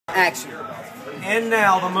Action. And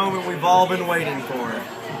now the moment we've all been waiting for.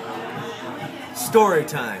 Story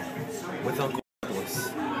time with Uncle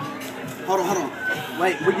Douglas. Hold on.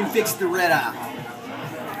 Wait, we can fix the red eye.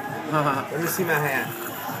 Let me see my hat.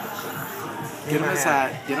 Get him his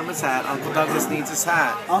hat. Get him his hat. Uncle Douglas needs his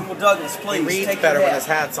hat. Uncle Douglas, please. He reads take better your when hat. his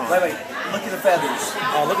hat's on. Wait. Look at the feathers.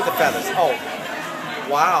 Oh, look at the feathers. Oh,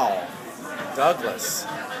 wow. Douglas.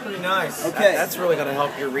 Pretty nice. Okay. That's really going to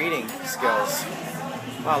help your reading skills.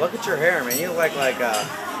 Wow, look at your hair, man. You look like a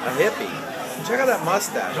hippie. Check out that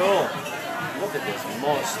mustache. Cool. Look at this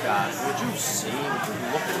mustache. Would you see? Would you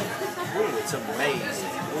look at it? Ooh, it's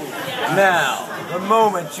amazing. Ooh. Now, the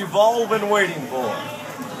moment you've all been waiting for.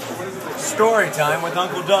 Story time with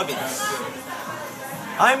Uncle Douglas.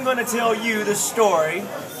 I'm going to tell you the story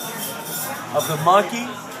of the monkey,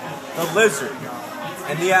 the lizard,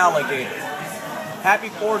 and the alligator. Happy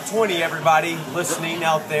 420, everybody listening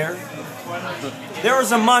out there. There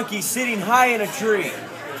was a monkey sitting high in a tree,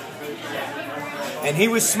 and he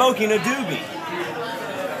was smoking a doobie.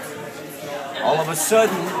 All of a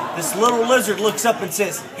sudden, this little lizard looks up and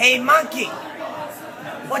says, "Hey, monkey,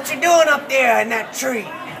 what you doing up there in that tree?"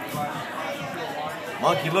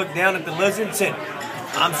 Monkey looked down at the lizard and said,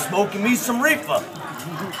 "I'm smoking me some reefer.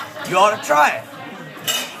 You ought to try it."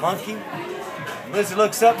 Monkey, the lizard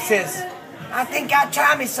looks up and says, "I think I'll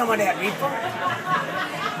try me some of that reefer."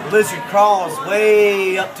 The lizard crawls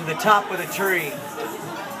way up to the top of the tree.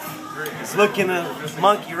 He's looking at the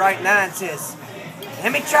monkey right now and says,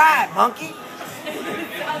 "Let me try it, monkey."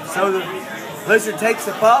 So the lizard takes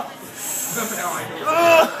a puff.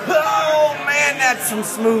 Oh man, that's some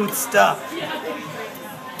smooth stuff.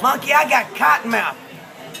 "Monkey, I got cotton mouth.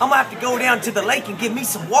 I'm gonna have to go down to the lake and get me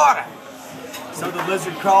some water." So the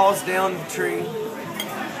lizard crawls down the tree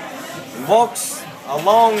and walks a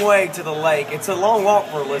long way to the lake. It's a long walk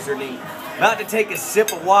for a lizard. He's about to take a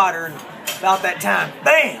sip of water, and about that time,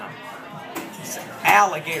 bam! This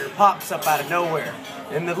alligator pops up out of nowhere.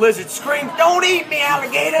 And the lizard screams, "Don't eat me,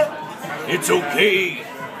 alligator!" "It's okay,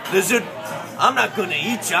 lizard. I'm not gonna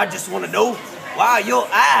eat you. I just want to know why are your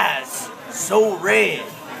eyes so red?"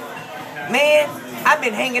 "Man, I've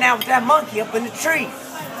been hanging out with that monkey up in the tree,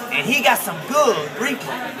 and he got some good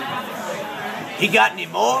reefer." "He got any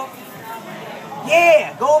more?"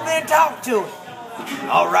 "Yeah, go over there and talk to him."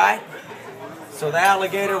 "All right." So the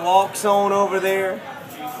alligator walks on over there,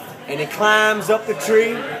 and he climbs up the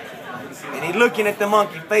tree, and he's looking at the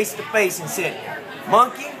monkey face to face and said,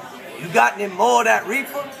 "Monkey, you got any more of that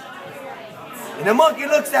reefer?" And the monkey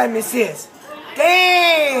looks at him and says,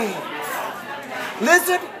 "Dang!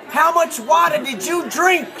 Lizard, how much water did you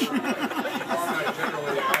drink?"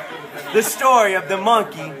 The story of the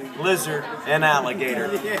monkey, lizard, and alligator.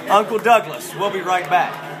 Uncle Douglas, we'll be right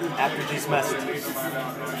back after these messages.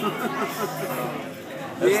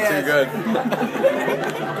 That's too good.